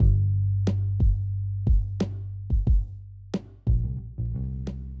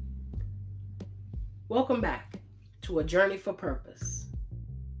Welcome back to A Journey for Purpose.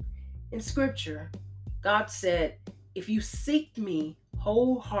 In scripture, God said, "If you seek me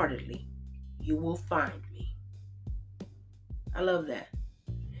wholeheartedly, you will find me." I love that.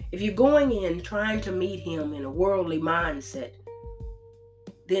 If you're going in trying to meet him in a worldly mindset,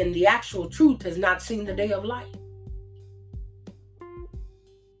 then the actual truth has not seen the day of light.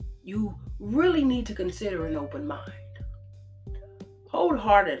 You really need to consider an open mind.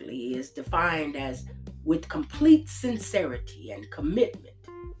 Wholeheartedly is defined as with complete sincerity and commitment.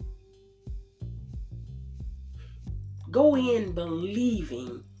 Go in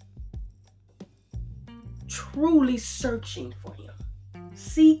believing, truly searching for him,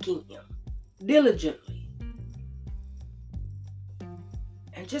 seeking him diligently.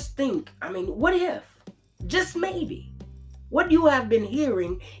 And just think, what if, just maybe, what you have been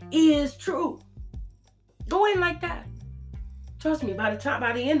hearing is true? Go in like that. Trust me, by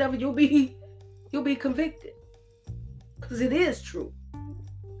the end of it, you'll be convicted. Because it is true.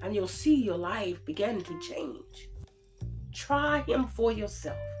 And you'll see your life begin to change. Try him for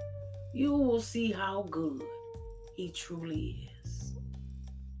yourself. You will see how good he truly is.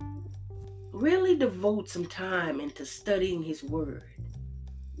 Really devote some time into studying his word.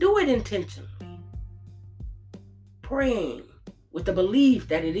 Do it intentionally. Praying with the belief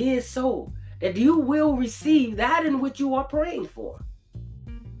that it is so, that you will receive that in which you are praying for.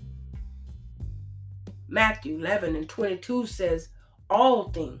 Matthew 11:22 says,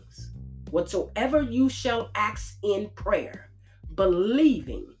 "All things, whatsoever you shall ask in prayer,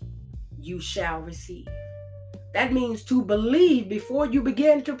 believing, you shall receive." That means to believe before you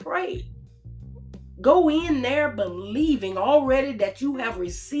begin to pray. Go in there believing already that you have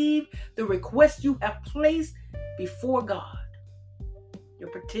received the request you have placed before God. Your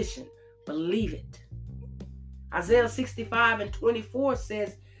petition, believe it. Isaiah 65:24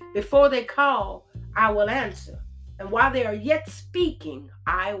 says, "Before they call, I will answer. And while they are yet speaking,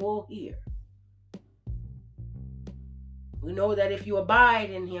 I will hear." We know that if you abide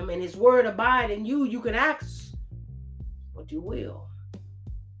in him and his word abide in you, you can ask what you will.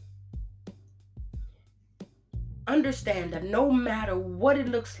 Understand that no matter what it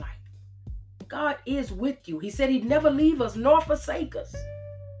looks like, God is with you. He said he'd never leave us nor forsake us.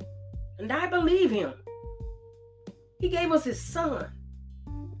 And I believe him. He gave us his son.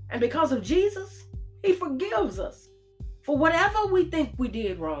 And because of Jesus, he forgives us for whatever we think we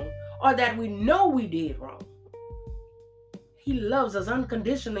did wrong or that we know we did wrong. He loves us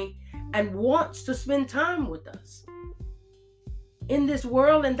unconditionally and wants to spend time with us in this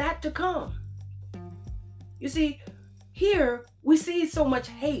world and that to come. You see, here we see so much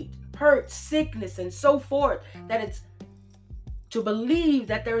hate, hurt, sickness, and so forth that it's to believe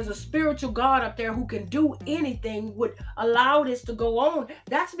that there is a spiritual God up there who can do anything would allow this to go on.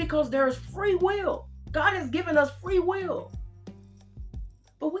 That's because there is free will. God has given us free will.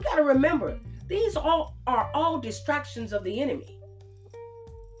 But we got to remember, these are all distractions of the enemy.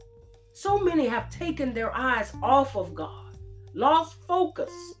 So many have taken their eyes off of God, lost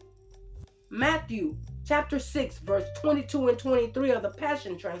focus. Matthew chapter 6, verse 22 and 23 of the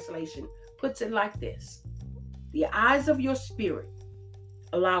Passion Translation puts it like this: "The eyes of your spirit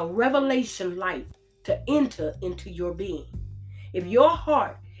allow revelation light to enter into your being. If your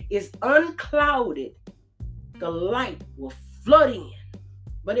heart is unclouded, the light will flood in.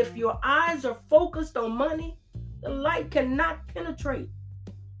 But if your eyes are focused on money, the light cannot penetrate,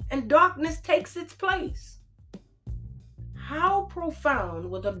 and darkness takes its place." How profound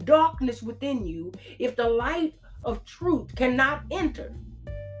will the darkness within you if the light of truth cannot enter?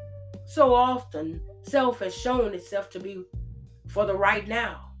 So often, self has shown itself to be for the right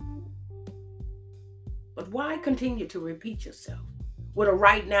now. But why continue to repeat yourself with a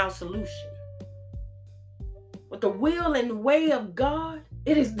right now solution? With the will and way of God,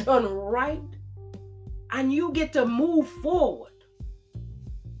 it is done right, and you get to move forward.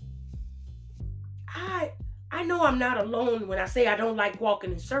 I know I'm not alone when I say I don't like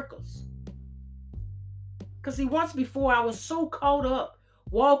walking in circles. Because see, once before I was so caught up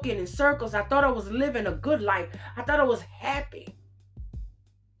walking in circles, I thought I was living a good life. I thought I was happy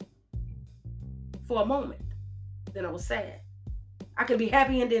for a moment. Then I was sad. I can be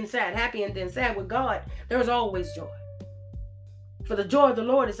happy and then sad, happy and then sad. With God, there's always joy. For the joy of the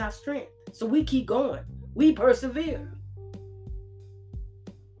Lord is our strength. So we keep going. We persevere.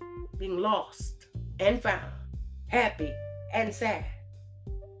 Being lost and found, happy and sad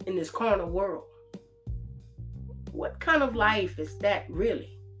in this carnal world. What kind of life is that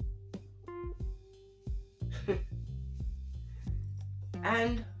really?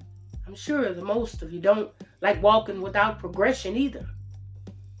 And I'm sure the most of you don't like walking without progression either.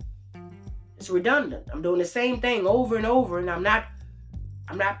 It's redundant. I'm doing the same thing over and over, and I'm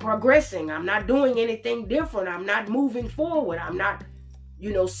not progressing. I'm not doing anything different. I'm not moving forward. I'm not,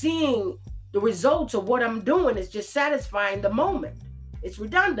 seeing the results of what I'm doing. It's just satisfying the moment. It's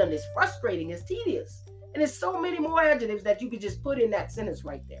redundant. It's frustrating. It's tedious. And there's so many more adjectives that you could just put in that sentence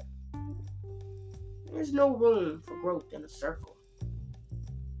right there. There's no room for growth in a circle.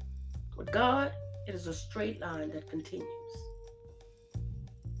 With God, it is a straight line that continues.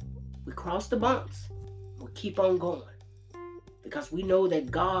 We cross the bumps. We keep on going. Because we know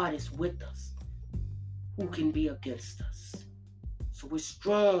that God is with us. Who can be against us? So we're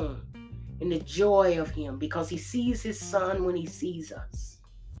strong in the joy of Him because He sees His Son when He sees us.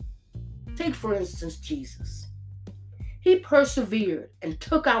 Take, for instance, Jesus. He persevered and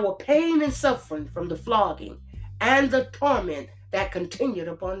took our pain and suffering from the flogging and the torment that continued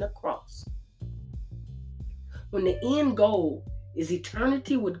upon the cross. When the end goal is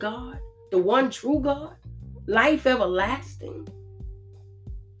eternity with God, the one true God, life everlasting,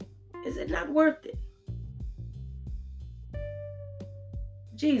 is it not worth it?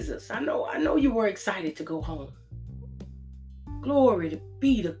 Jesus, I know you were excited to go home. Glory to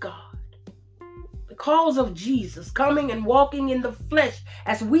be to God. The cause of Jesus coming and walking in the flesh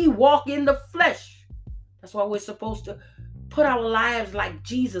as we walk in the flesh. That's why we're supposed to put our lives like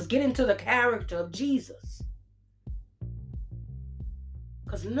Jesus, get into the character of Jesus.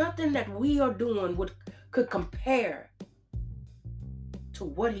 Because nothing that we are doing could compare to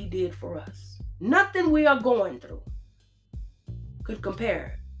what He did for us. Nothing we are going through could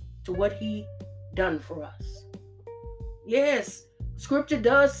compare to what He done for us. Yes, Scripture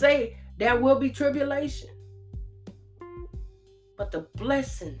does say there will be tribulation. But the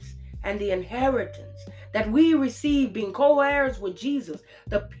blessings and the inheritance that we receive being co-heirs with Jesus,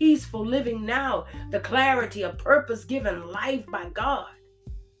 the peaceful living now, the clarity of purpose given life by God.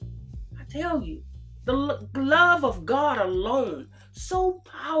 I tell you, the love of God alone, so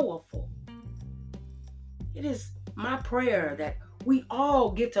powerful. It is my prayer that we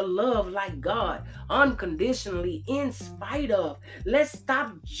all get to love like God, unconditionally, in spite of. Let's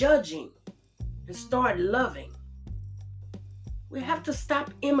stop judging and start loving. We have to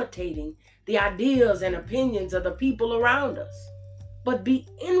stop imitating the ideas and opinions of the people around us, but be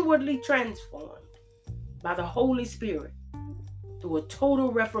inwardly transformed by the Holy Spirit through a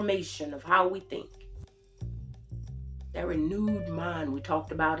total reformation of how we think. That renewed mind we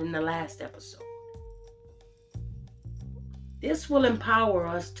talked about in the last episode. This will empower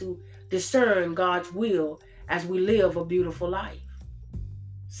us to discern God's will as we live a beautiful life,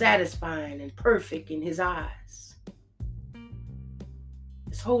 satisfying and perfect in His eyes.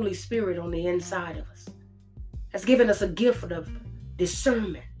 This Holy Spirit on the inside of us has given us a gift of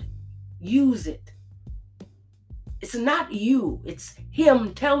discernment. Use it. It's not you. It's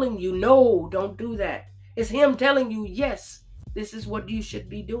Him telling you, no, don't do that. It's Him telling you, yes, this is what you should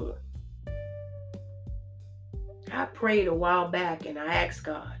be doing. I prayed a while back and I asked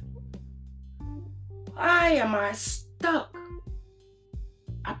God, why am I stuck?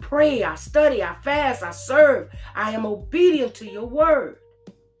 I pray, I study, I fast, I serve. I am obedient to your word.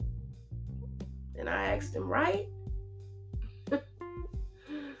 And I asked Him, right?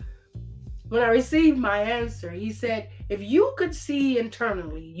 When I received my answer, He said, if you could see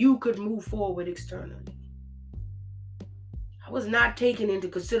internally, you could move forward externally. I was not taking into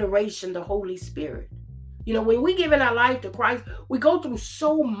consideration the Holy Spirit. When we give in our life to Christ, we go through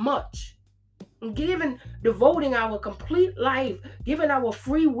so much. Devoting our complete life, giving our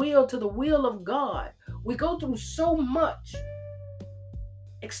free will to the will of God. We go through so much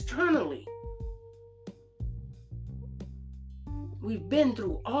externally. We've been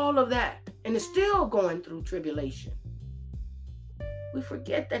through all of that and is still going through tribulation. We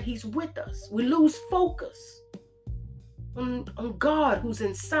forget that He's with us. We lose focus on God who's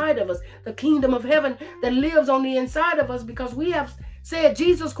inside of us, the kingdom of heaven that lives on the inside of us because we have said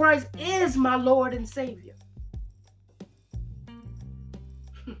Jesus Christ is my Lord and Savior.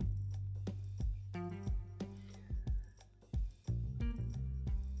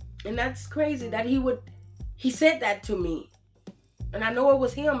 And that's crazy that He said that to me. And I know it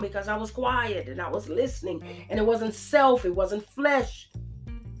was Him because I was quiet and I was listening. And it wasn't self, it wasn't flesh.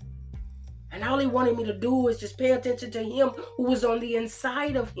 And all He wanted me to do was just pay attention to Him who was on the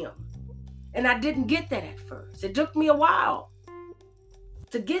inside of Him. And I didn't get that at first. It took me a while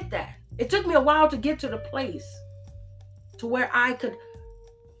to get that. It took me a while to get to the place to where I could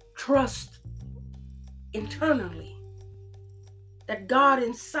trust internally that God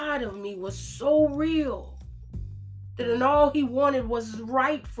inside of me was so real that all He wanted was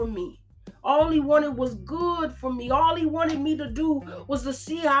right for me, All he wanted was good for me. All he wanted me to do was to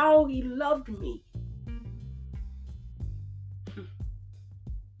see how he loved me.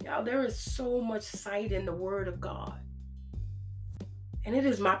 Y'all, there is so much sight in the Word of God. And it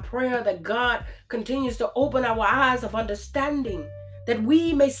is my prayer that God continues to open our eyes of understanding, that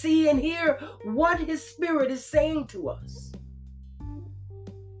we may see and hear what His Spirit is saying to us.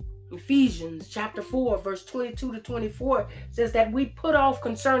 Ephesians chapter 4, verse 22 to 24 says that we put off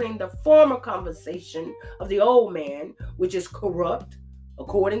concerning the former conversation of the old man, which is corrupt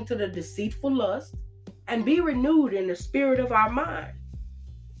according to the deceitful lust, and be renewed in the spirit of our mind,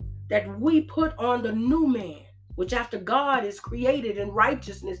 that we put on the new man, which after God is created in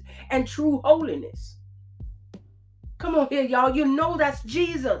righteousness and true holiness. Come on here, y'all. You know that's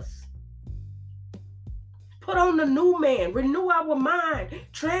Jesus. Put on the new man, renew our mind,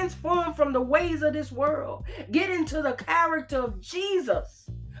 transform from the ways of this world, get into the character of Jesus.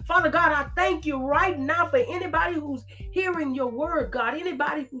 Father God, I thank you right now for anybody who's hearing your word, God,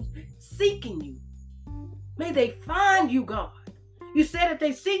 anybody who's seeking you. May they find you, God. You said if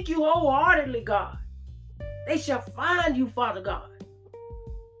they seek you wholeheartedly, God, they shall find you, Father God.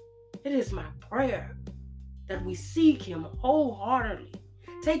 It is my prayer that we seek him wholeheartedly.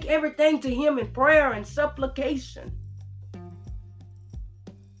 Take everything to him in prayer and supplication.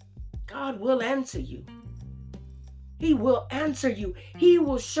 God will answer you. He will answer you. He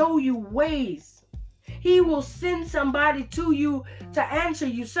will show you ways. He will send somebody to you to answer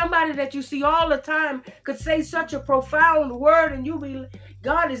you. Somebody that you see all the time could say such a profound word and you be,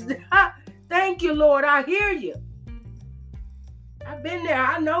 God is, thank you, Lord. I hear you. I've been there.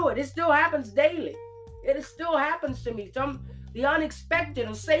 I know it. It still happens daily. It still happens to me. The unexpected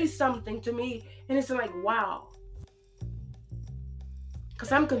will say something to me and it's like, wow.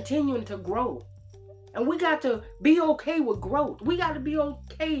 Because I'm continuing to grow. And we got to be okay with growth. We got to be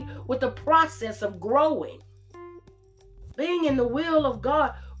okay with the process of growing. Being in the will of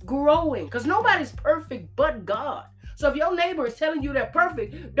God, growing. Because nobody's perfect but God. So if your neighbor is telling you they're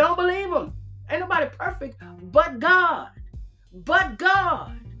perfect, don't believe them. Ain't nobody perfect but God. But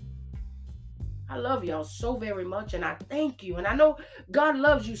God. I love y'all so very much and I thank you. And I know God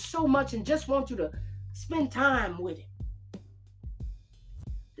loves you so much and just wants you to spend time with him.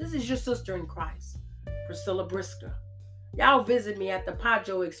 This is your sister in Christ, Priscilla Brisker. Y'all visit me at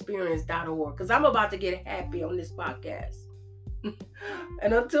thepajoexperience.org because I'm about to get happy on this podcast.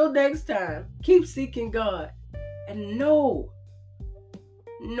 And until next time, keep seeking God and know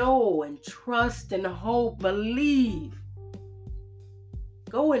and trust and hope, believe.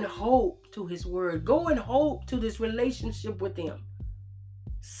 Go in hope to his word. Go in hope to this relationship with him.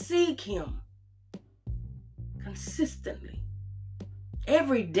 Seek him consistently.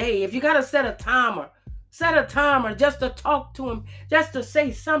 Every day. If you got to set a timer just to talk to him, just to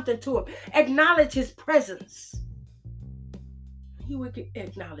say something to him. Acknowledge his presence. He will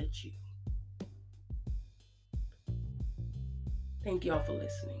acknowledge you. Thank y'all for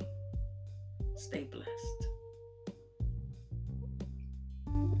listening. Stay blessed.